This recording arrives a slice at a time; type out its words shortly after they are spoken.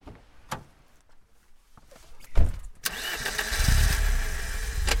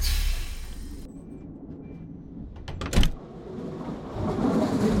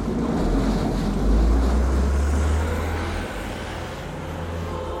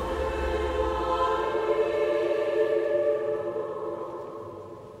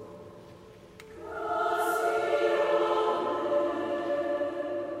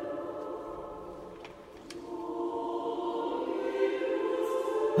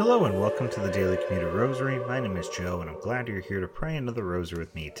Hello and welcome to the Daily Commuter Rosary. My name is Joe and I'm glad you're here to pray another rosary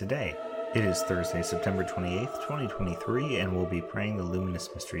with me today. It is Thursday, September 28th, 2023, and we'll be praying the Luminous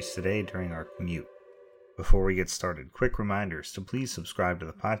Mysteries today during our commute. Before we get started, quick reminders to please subscribe to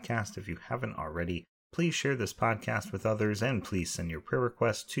the podcast if you haven't already. Please share this podcast with others and please send your prayer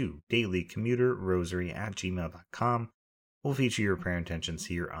requests to dailycommuterrosary@gmail.com. We'll feature your prayer intentions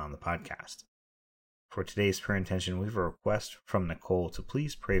here on the podcast. For today's prayer intention, we have a request from Nicole to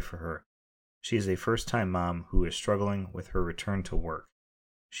please pray for her. She is a first-time mom who is struggling with her return to work.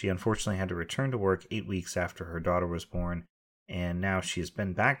 She unfortunately had to return to work 8 weeks after her daughter was born, and now she has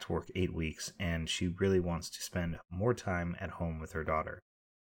been back to work 8 weeks, and she really wants to spend more time at home with her daughter.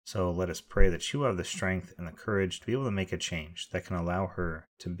 So let us pray that she will have the strength and the courage to be able to make a change that can allow her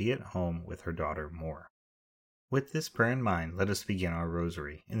to be at home with her daughter more. With this prayer in mind, let us begin our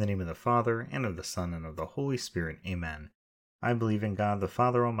rosary. In the name of the Father, and of the Son, and of the Holy Spirit. Amen. I believe in God, the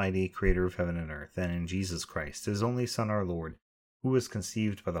Father Almighty, creator of heaven and earth, and in Jesus Christ, his only Son, our Lord, who was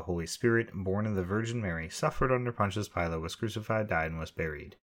conceived by the Holy Spirit, born of the Virgin Mary, suffered under Pontius Pilate, was crucified, died, and was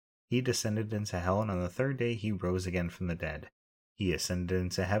buried. He descended into hell, and on the third day he rose again from the dead. He ascended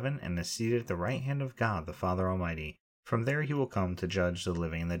into heaven, and is seated at the right hand of God, the Father Almighty. From there he will come to judge the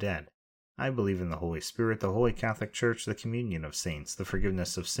living and the dead. I believe in the Holy Spirit, the Holy Catholic Church, the communion of saints, the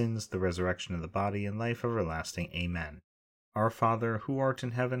forgiveness of sins, the resurrection of the body, and life everlasting. Amen. Our Father, who art in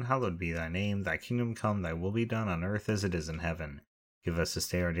heaven, hallowed be thy name. Thy kingdom come, thy will be done on earth as it is in heaven. Give us this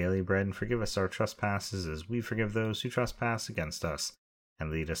day our daily bread, and forgive us our trespasses, as we forgive those who trespass against us. And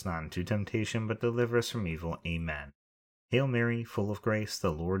lead us not into temptation, but deliver us from evil. Amen. Hail Mary, full of grace,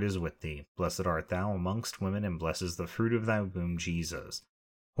 the Lord is with thee. Blessed art thou amongst women, and blessed is the fruit of thy womb, Jesus.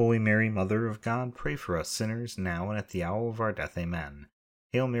 Holy Mary, Mother of God, pray for us sinners, now and at the hour of our death. Amen.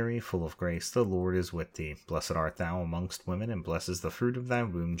 Hail Mary, full of grace, the Lord is with thee. Blessed art thou amongst women, and blessed is the fruit of thy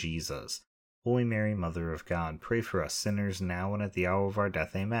womb, Jesus. Holy Mary, Mother of God, pray for us sinners, now and at the hour of our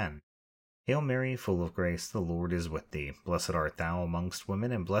death. Amen. Hail Mary, full of grace, the Lord is with thee. Blessed art thou amongst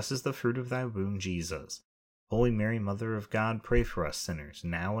women, and blessed is the fruit of thy womb, Jesus. Holy Mary, Mother of God, pray for us sinners,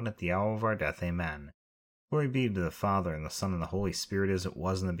 now and at the hour of our death. Amen. Glory be to the Father, and the Son, and the Holy Spirit, as it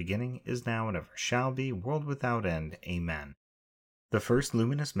was in the beginning, is now, and ever shall be, world without end. Amen. The first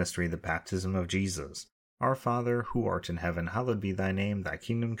luminous mystery, the baptism of Jesus. Our Father, who art in heaven, hallowed be thy name. Thy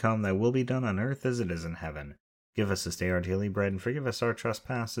kingdom come, thy will be done on earth as it is in heaven. Give us this day our daily bread, and forgive us our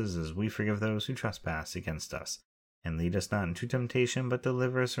trespasses, as we forgive those who trespass against us. And lead us not into temptation, but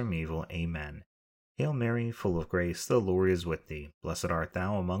deliver us from evil. Amen. Hail Mary, full of grace, the Lord is with thee. Blessed art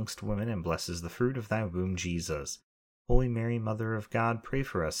thou amongst women, and blessed is the fruit of thy womb, Jesus. Holy Mary, Mother of God, pray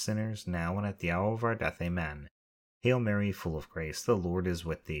for us sinners, now and at the hour of our death. Amen. Hail Mary, full of grace, the Lord is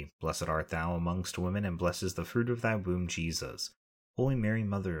with thee. Blessed art thou amongst women, and blessed is the fruit of thy womb, Jesus. Holy Mary,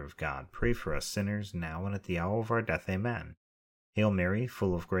 Mother of God, pray for us sinners, now and at the hour of our death. Amen. Hail Mary,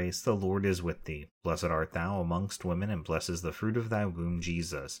 full of grace, the Lord is with thee. Blessed art thou amongst women, and blessed is the fruit of thy womb,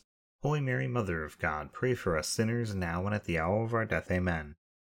 Jesus. Holy Mary, Mother of God, pray for us sinners, now and at the hour of our death. Amen.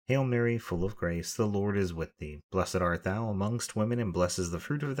 Hail Mary, full of grace, the Lord is with thee. Blessed art thou amongst women, and blessed is the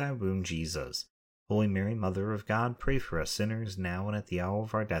fruit of thy womb, Jesus. Holy Mary, Mother of God, pray for us sinners, now and at the hour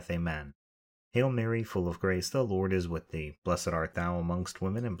of our death. Amen. Hail Mary, full of grace, the Lord is with thee. Blessed art thou amongst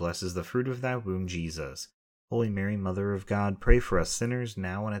women, and blessed is the fruit of thy womb, Jesus. Holy Mary, Mother of God, pray for us sinners,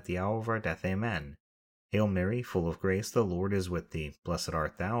 now and at the hour of our death. Amen. Hail Mary, full of grace, the Lord is with thee. Blessed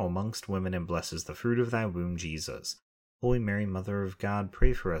art thou amongst women, and blessed is the fruit of thy womb, Jesus. Holy Mary, Mother of God,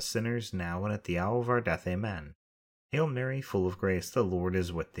 pray for us sinners, now and at the hour of our death. Amen. Hail Mary, full of grace, the Lord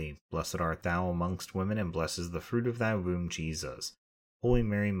is with thee. Blessed art thou amongst women, and blessed is the fruit of thy womb, Jesus. Holy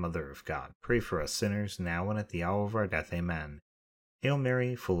Mary, Mother of God, pray for us sinners, now and at the hour of our death. Amen. Hail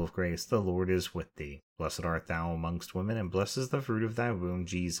Mary, full of grace, the Lord is with thee. Blessed art thou amongst women, and blessed is the fruit of thy womb,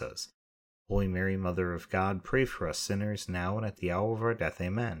 Jesus. Holy Mary, Mother of God, pray for us sinners, now and at the hour of our death.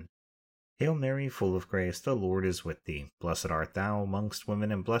 Amen. Hail Mary, full of grace, the Lord is with thee. Blessed art thou amongst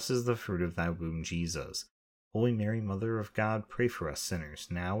women, and blessed is the fruit of thy womb, Jesus. Holy Mary, Mother of God, pray for us sinners,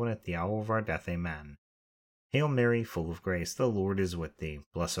 now and at the hour of our death. Amen. Hail Mary, full of grace, the Lord is with thee.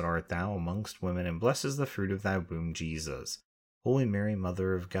 Blessed art thou amongst women, and blessed is the fruit of thy womb, Jesus. Holy Mary,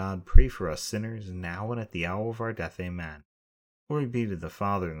 Mother of God, pray for us sinners, now and at the hour of our death. Amen. Glory be to the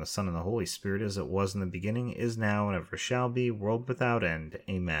Father, and the Son, and the Holy Spirit, as it was in the beginning, is now, and ever shall be, world without end.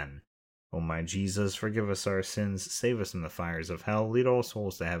 Amen. O my Jesus, forgive us our sins, save us from the fires of hell, lead all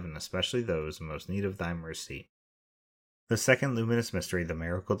souls to heaven, especially those in most need of thy mercy. The second luminous mystery, the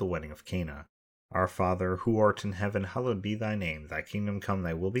miracle of the wedding of Cana. Our Father, who art in heaven, hallowed be thy name. Thy kingdom come,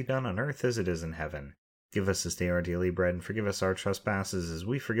 thy will be done on earth as it is in heaven. Give us this day our daily bread, and forgive us our trespasses as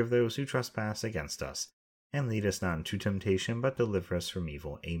we forgive those who trespass against us. And lead us not into temptation, but deliver us from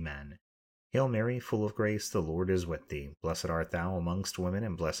evil. Amen. Hail Mary, full of grace, the Lord is with thee. Blessed art thou amongst women,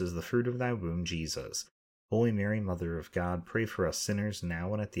 and blessed is the fruit of thy womb, Jesus. Holy Mary, Mother of God, pray for us sinners,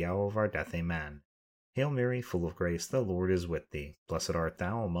 now and at the hour of our death. Amen. Hail Mary, full of grace, the Lord is with thee. Blessed art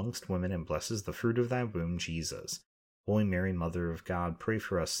thou amongst women, and blessed is the fruit of thy womb, Jesus. Holy Mary, Mother of God, pray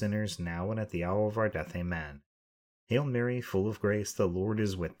for us sinners, now and at the hour of our death. Amen. Hail Mary, full of grace, the Lord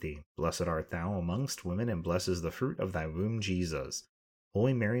is with thee. Blessed art thou amongst women, and blessed is the fruit of thy womb, Jesus.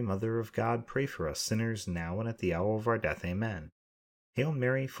 Holy Mary, Mother of God, pray for us sinners, now and at the hour of our death. Amen. Hail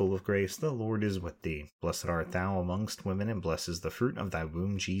Mary, full of grace, the Lord is with thee. Blessed art thou amongst women, and blessed is the fruit of thy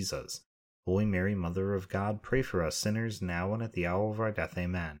womb, Jesus. Holy Mary, Mother of God, pray for us sinners, now and at the hour of our death.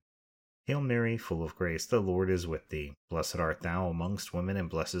 Amen. Hail Mary, full of grace, the Lord is with thee. Blessed art thou amongst women, and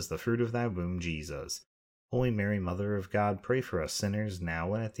blessed is the fruit of thy womb, Jesus. Holy Mary, Mother of God, pray for us sinners,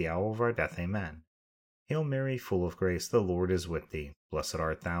 now and at the hour of our death. Amen. Hail Mary, full of grace, the Lord is with thee. Blessed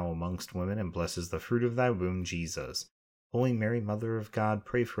art thou amongst women, and blessed is the fruit of thy womb, Jesus. Holy Mary, Mother of God,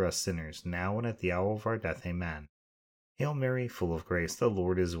 pray for us sinners, now and at the hour of our death. Amen. Hail Mary, full of grace, the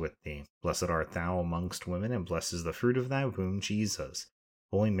Lord is with thee. Blessed art thou amongst women, and blessed is the fruit of thy womb, Jesus.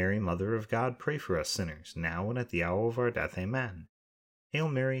 Holy Mary, Mother of God, pray for us sinners, now and at the hour of our death. Amen. Hail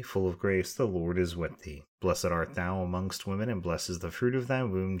Mary, full of grace, the Lord is with thee. Blessed art thou amongst women, and blessed is the fruit of thy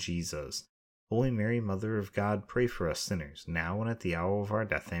womb, Jesus. Holy Mary, Mother of God, pray for us sinners, now and at the hour of our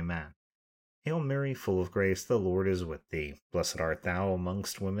death. Amen. Hail Mary, full of grace, the Lord is with thee. Blessed art thou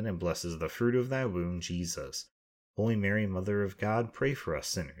amongst women, and blessed is the fruit of thy womb, Jesus. Holy Mary, Mother of God, pray for us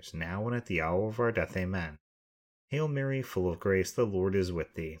sinners, now and at the hour of our death. Amen. Hail Mary, full of grace, the Lord is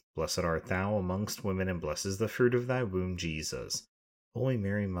with thee. Blessed art thou amongst women, and blessed is the fruit of thy womb, Jesus. Holy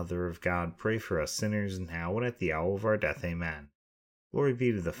Mary, Mother of God, pray for us sinners, now and at the hour of our death. Amen. Glory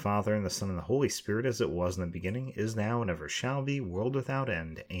be to the Father, and the Son, and the Holy Spirit, as it was in the beginning, is now, and ever shall be, world without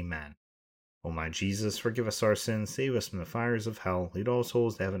end. Amen. O my Jesus, forgive us our sins, save us from the fires of hell, lead all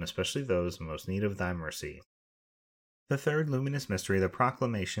souls to heaven, especially those in most need of thy mercy. The third luminous mystery, the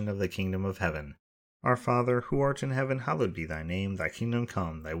proclamation of the kingdom of heaven. Our Father, who art in heaven, hallowed be thy name. Thy kingdom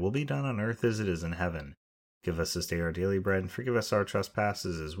come, thy will be done on earth as it is in heaven. Give us this day our daily bread, and forgive us our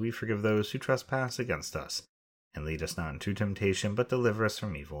trespasses as we forgive those who trespass against us. And lead us not into temptation, but deliver us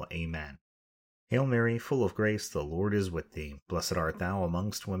from evil. Amen. Hail Mary, full of grace, the Lord is with thee. Blessed art thou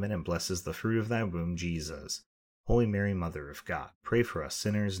amongst women, and blessed is the fruit of thy womb, Jesus. Holy Mary, Mother of God, pray for us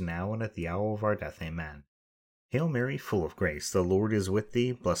sinners, now and at the hour of our death. Amen. Hail Mary, full of grace, the Lord is with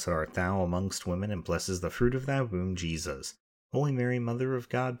thee. Blessed art thou amongst women, and blessed is the fruit of thy womb, Jesus. Holy Mary, Mother of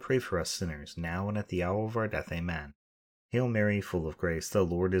God, pray for us sinners, now and at the hour of our death. Amen. Hail Mary, full of grace, the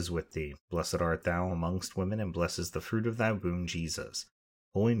Lord is with thee. Blessed art thou amongst women, and blessed is the fruit of thy womb, Jesus.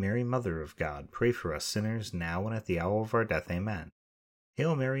 Holy Mary, Mother of God, pray for us sinners, now and at the hour of our death. Amen.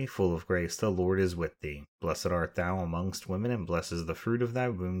 Hail Mary, full of grace, the Lord is with thee. Blessed art thou amongst women, and blessed is the fruit of thy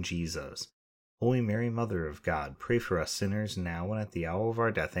womb, Jesus. Holy Mary, Mother of God, pray for us sinners, now and at the hour of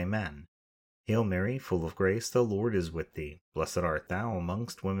our death. Amen. Hail Mary, full of grace, the Lord is with thee. Blessed art thou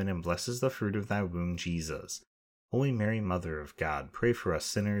amongst women, and blessed is the fruit of thy womb, Jesus. Holy Mary, Mother of God, pray for us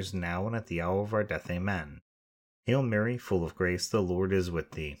sinners, now and at the hour of our death. Amen. Hail Mary, full of grace, the Lord is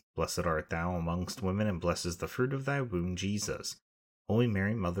with thee. Blessed art thou amongst women, and blessed is the fruit of thy womb, Jesus. Holy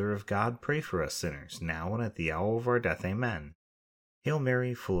Mary, Mother of God, pray for us sinners, now and at the hour of our death. Amen. Hail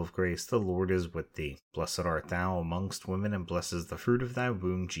Mary, full of grace, the Lord is with thee. Blessed art thou amongst women, and blessed is the fruit of thy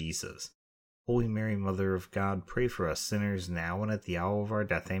womb, Jesus. Holy Mary, Mother of God, pray for us sinners, now and at the hour of our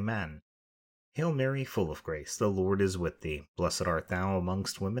death. Amen. Hail Mary, full of grace, the Lord is with thee. Blessed art thou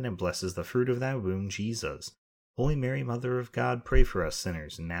amongst women, and blessed is the fruit of thy womb, Jesus. Holy Mary, Mother of God, pray for us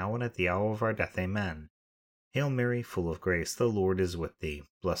sinners, now and at the hour of our death. Amen. Hail Mary, full of grace, the Lord is with thee.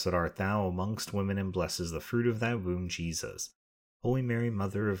 Blessed art thou amongst women, and blessed is the fruit of thy womb, Jesus. Holy Mary,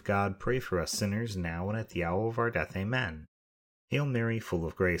 Mother of God, pray for us sinners, now and at the hour of our death. Amen. Hail Mary, full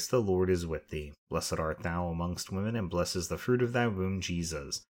of grace, the Lord is with thee. Blessed art thou amongst women, and blessed is the fruit of thy womb,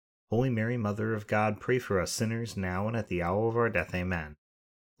 Jesus. Holy Mary, Mother of God, pray for us sinners, now and at the hour of our death. Amen.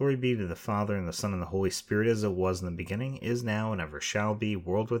 Glory be to the Father, and the Son, and the Holy Spirit, as it was in the beginning, is now, and ever shall be,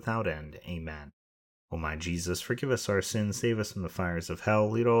 world without end. Amen. O my Jesus, forgive us our sins, save us from the fires of hell,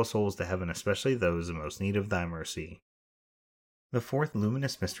 lead all souls to heaven, especially those in most need of thy mercy. The fourth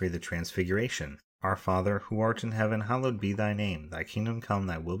luminous mystery, the Transfiguration. Our Father, who art in heaven, hallowed be thy name. Thy kingdom come,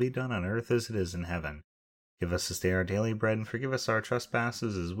 thy will be done on earth as it is in heaven. Give us this day our daily bread, and forgive us our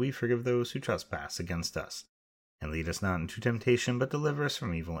trespasses as we forgive those who trespass against us. And lead us not into temptation, but deliver us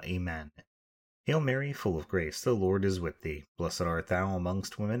from evil. Amen. Hail Mary, full of grace, the Lord is with thee. Blessed art thou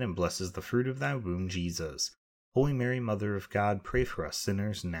amongst women, and blessed is the fruit of thy womb, Jesus. Holy Mary, Mother of God, pray for us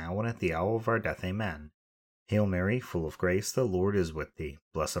sinners, now and at the hour of our death. Amen. Hail Mary, full of grace, the Lord is with thee.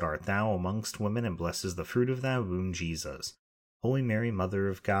 Blessed art thou amongst women, and blessed is the fruit of thy womb, Jesus. Holy Mary, Mother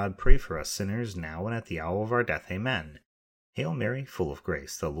of God, pray for us sinners, now and at the hour of our death. Amen. Hail Mary, full of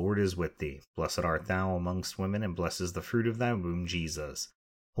grace, the Lord is with thee. Blessed art thou amongst women, and blessed is the fruit of thy womb, Jesus.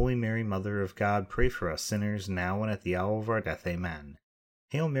 Holy Mary, Mother of God, pray for us sinners, now and at the hour of our death. Amen.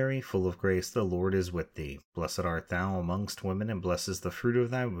 Hail Mary, full of grace, the Lord is with thee. Blessed art thou amongst women, and blessed is the fruit of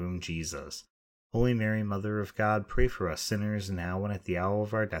thy womb, Jesus. Holy Mary, Mother of God, pray for us sinners, now and at the hour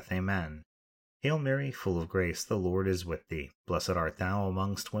of our death. Amen. Hail Mary, full of grace, the Lord is with thee. Blessed art thou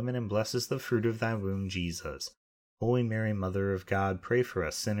amongst women, and blessed is the fruit of thy womb, Jesus. Holy Mary, Mother of God, pray for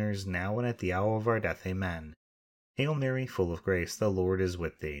us sinners, now and at the hour of our death. Amen. Hail Mary, full of grace, the Lord is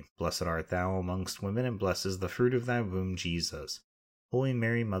with thee. Blessed art thou amongst women, and blessed is the fruit of thy womb, Jesus. Holy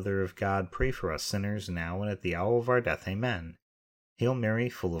Mary, Mother of God, pray for us sinners, now and at the hour of our death. Amen. Hail Mary,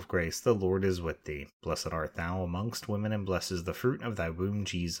 full of grace, the Lord is with thee. Blessed art thou amongst women, and blessed is the fruit of thy womb,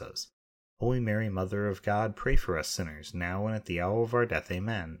 Jesus. Holy Mary, Mother of God, pray for us sinners, now and at the hour of our death.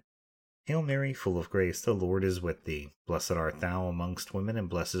 Amen. Hail Mary, full of grace, the Lord is with thee. Blessed art thou amongst women, and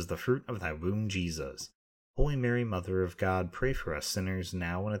blessed is the fruit of thy womb, Jesus. Holy Mary, Mother of God, pray for us sinners,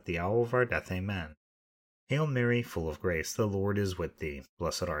 now and at the hour of our death. Amen. Hail Mary, full of grace, the Lord is with thee.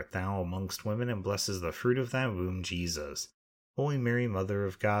 Blessed art thou amongst women, and blessed is the fruit of thy womb, Jesus. Holy Mary, Mother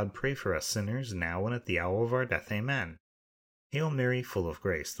of God, pray for us sinners, now and at the hour of our death. Amen. Hail Mary, full of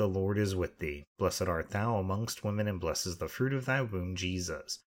grace, the Lord is with thee. Blessed art thou amongst women, and blessed is the fruit of thy womb,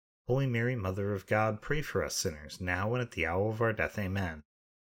 Jesus. Holy Mary, Mother of God, pray for us sinners, now and at the hour of our death. Amen.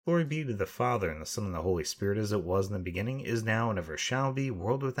 Glory be to the Father, and the Son, and the Holy Spirit, as it was in the beginning, is now, and ever shall be,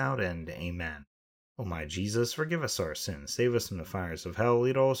 world without end. Amen. O my Jesus, forgive us our sins, save us from the fires of hell,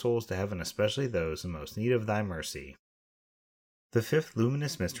 lead all souls to heaven, especially those in most need of thy mercy. The fifth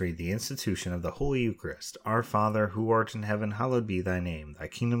luminous mystery, the institution of the Holy Eucharist. Our Father, who art in heaven, hallowed be thy name. Thy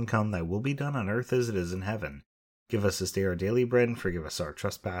kingdom come, thy will be done on earth as it is in heaven. Give us this day our daily bread, and forgive us our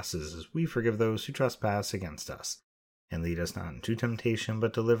trespasses, as we forgive those who trespass against us. And lead us not into temptation,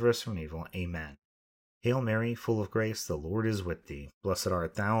 but deliver us from evil. Amen. Hail Mary, full of grace, the Lord is with thee. Blessed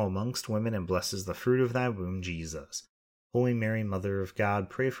art thou amongst women, and blessed is the fruit of thy womb, Jesus. Holy Mary, Mother of God,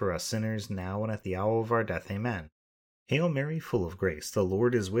 pray for us sinners, now and at the hour of our death. Amen. Hail Mary, full of grace, the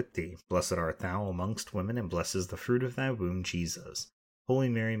Lord is with thee. Blessed art thou amongst women, and blessed is the fruit of thy womb, Jesus. Holy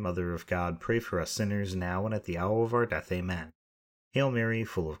Mary, Mother of God, pray for us sinners, now and at the hour of our death. Amen. Hail Mary,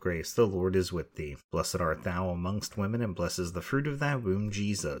 full of grace, the Lord is with thee. Blessed art thou amongst women, and blessed is the fruit of thy womb,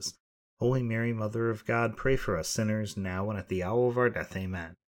 Jesus. Holy Mary, Mother of God, pray for us sinners, now and at the hour of our death.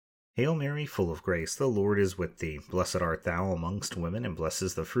 Amen. Hail Mary, full of grace, the Lord is with thee. Blessed art thou amongst women, and blessed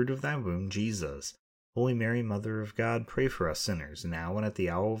is the fruit of thy womb, Jesus. Holy Mary, Mother of God, pray for us sinners, now and at the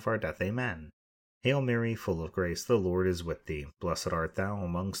hour of our death. Amen. Hail Mary, full of grace, the Lord is with thee. Blessed art thou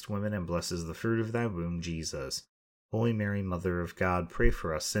amongst women, and blessed is the fruit of thy womb, Jesus. Holy Mary, Mother of God, pray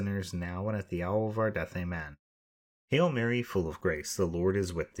for us sinners, now and at the hour of our death. Amen. Hail Mary, full of grace, the Lord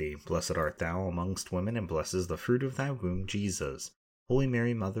is with thee. Blessed art thou amongst women, and blessed is the fruit of thy womb, Jesus. Holy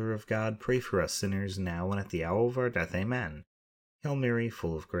Mary, Mother of God, pray for us sinners, now and at the hour of our death. Amen. Hail Mary,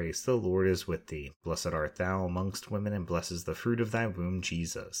 full of grace, the Lord is with thee. Blessed art thou amongst women, and blessed is the fruit of thy womb,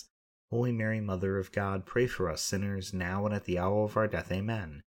 Jesus. Holy Mary, Mother of God, pray for us sinners, now and at the hour of our death.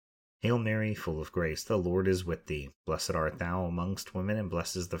 Amen. Hail Mary, full of grace, the Lord is with thee. Blessed art thou amongst women, and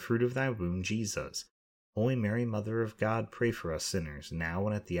blessed is the fruit of thy womb, Jesus. Holy Mary, Mother of God, pray for us sinners, now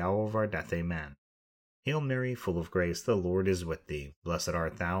and at the hour of our death. Amen. Hail Mary, full of grace, the Lord is with thee. Blessed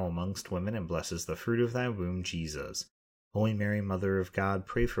art thou amongst women, and blessed is the fruit of thy womb, Jesus. Holy Mary, Mother of God,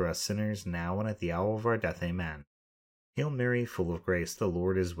 pray for us sinners, now and at the hour of our death. Amen. Hail Mary, full of grace, the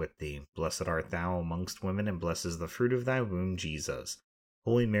Lord is with thee. Blessed art thou amongst women, and blessed is the fruit of thy womb, Jesus.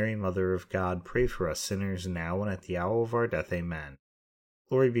 Holy Mary, Mother of God, pray for us sinners, now and at the hour of our death. Amen.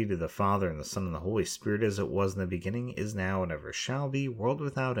 Glory be to the Father, and the Son, and the Holy Spirit, as it was in the beginning, is now, and ever shall be, world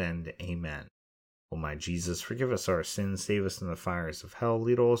without end. Amen. O my Jesus, forgive us our sins, save us from the fires of hell,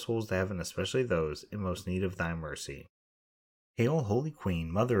 lead all souls to heaven, especially those in most need of thy mercy. Hail, Holy Queen,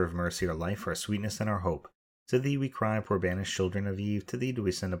 Mother of mercy, our life, our sweetness, and our hope. To thee we cry, poor banished children of Eve, to thee do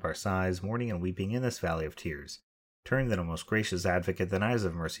we send up our sighs, mourning and weeping in this valley of tears. Turn then, O most gracious Advocate, thine eyes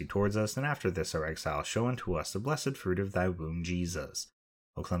of mercy towards us, and after this our exile show unto us the blessed fruit of thy womb, Jesus.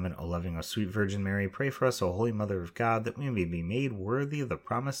 O clement, O loving, O sweet Virgin Mary, pray for us, O Holy Mother of God, that we may be made worthy of the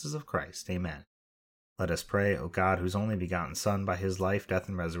promises of Christ. Amen. Let us pray, O God, whose only begotten Son, by his life, death,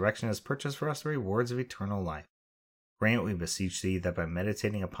 and resurrection, has purchased for us the rewards of eternal life. Grant, we beseech thee, that by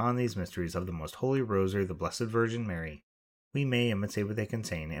meditating upon these mysteries of the most holy Rosary of the Blessed Virgin Mary, we may imitate what they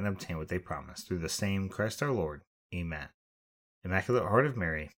contain and obtain what they promise, through the same Christ our Lord. Amen. Immaculate Heart of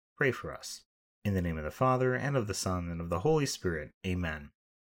Mary, pray for us. In the name of the Father, and of the Son, and of the Holy Spirit. Amen.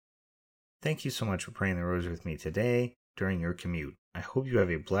 Thank you so much for praying the Rosary with me today during your commute. I hope you have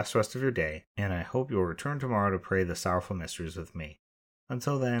a blessed rest of your day, and I hope you'll return tomorrow to pray the sorrowful mysteries with me.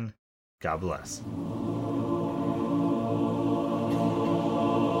 Until then, God bless.